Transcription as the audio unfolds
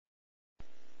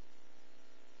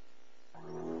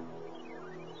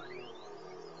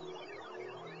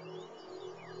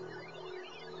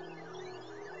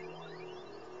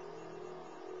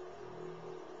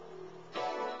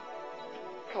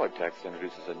Colortex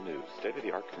introduces a new,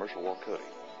 state-of-the-art commercial wall coating,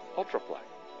 UltraFlek.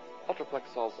 UltraFlek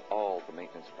solves all the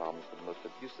maintenance problems for the most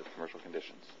abusive commercial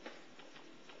conditions.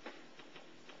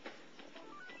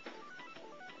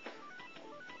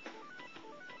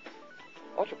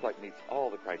 UltraFlek meets all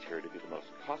the criteria to be the most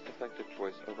cost-effective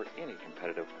choice over any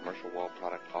competitive commercial wall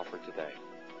product offered today.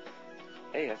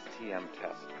 ASTM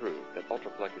tests prove that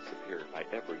UltraFlek is superior by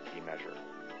every key measure: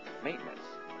 maintenance,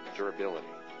 durability,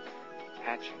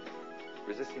 hatching,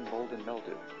 resisting mold and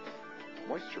mildew,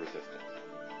 moisture resistance,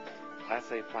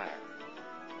 Class A fire,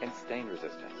 and stain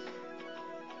resistance.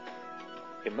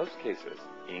 In most cases,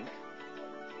 ink,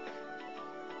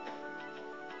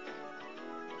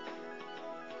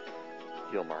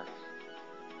 heel marks,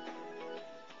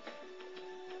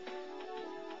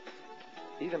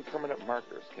 even permanent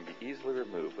markers can be easily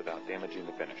removed without damaging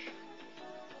the finish.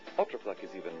 UltraFlek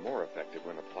is even more effective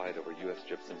when applied over U.S.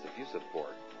 Gypsum's adhesive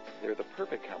board. They're the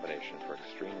perfect combination for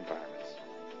extreme environments.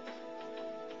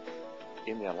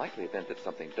 In the unlikely event that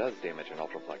something does damage an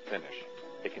UltraFlek finish,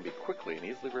 it can be quickly and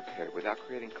easily repaired without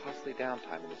creating costly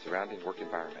downtime in the surrounding work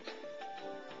environment.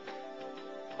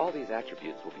 All these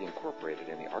attributes will be incorporated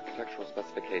in the architectural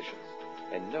specifications,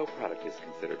 and no product is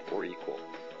considered or equal.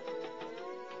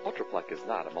 UltraFlek is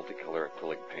not a multicolor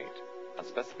acrylic paint. On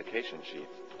specification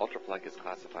sheets, UltraFlek is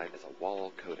classified as a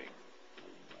wall coating.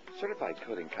 Certified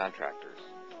coating contractors,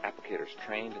 applicators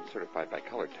trained and certified by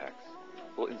Colortex,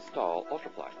 will install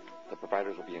UltraFlek. The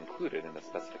providers will be included in the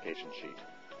specification sheet.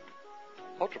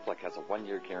 UltraFlek has a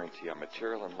 1-year guarantee on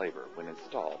material and labor when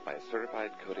installed by a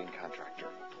certified coating contractor.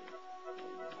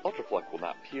 UltraFlek will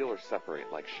not peel or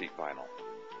separate like sheet vinyl.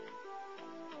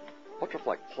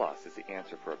 UltraFlek Plus is the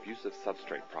answer for abusive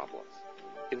substrate problems.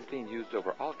 It is being used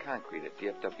over all concrete at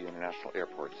DFW International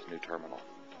Airport's new terminal.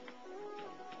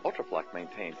 UltraFlek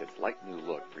maintains its like-new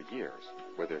look for years,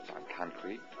 whether it's on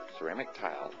concrete, ceramic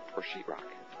tile, or sheetrock.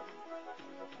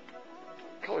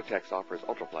 Colortex offers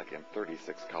UltraFlek in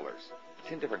 36 colors.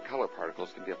 10 different color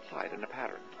particles can be applied in a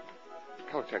pattern.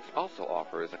 Colortex also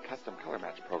offers a custom color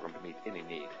match program to meet any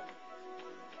need.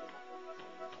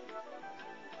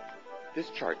 This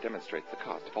chart demonstrates the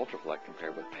cost of UltraFlek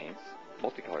compared with paints,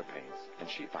 multicolor paints, and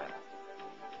sheet vinyl.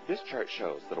 This chart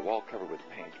shows that a wall covered with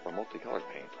paint or multicolored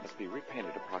paint must be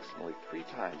repainted approximately 3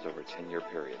 times over a 10-year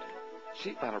period.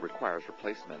 Sheet vinyl requires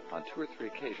replacement on 2 or 3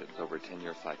 occasions over a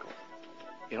 10-year cycle.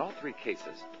 In all 3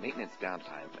 cases, maintenance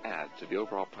downtime adds to the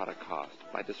overall product cost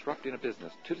by disrupting a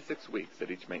business 2 to 6 weeks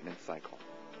at each maintenance cycle.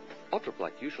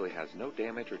 UltraFlek usually has no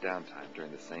damage or downtime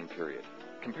during the same period.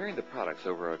 Comparing the products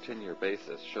over a 10-year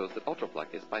basis shows that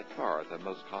UltraFlek is by far the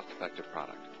most cost-effective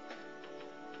product.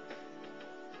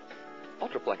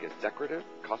 UltraFlek is decorative,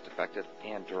 cost-effective,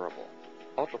 and durable.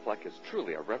 UltraFlek is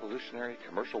truly a revolutionary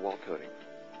commercial wall coating.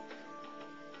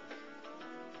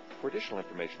 For additional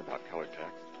information about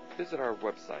Colortex, visit our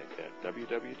website at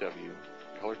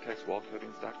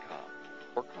www.colortexwallcoatings.com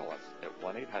or call us at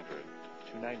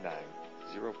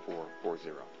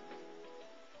 1-800-299-0440.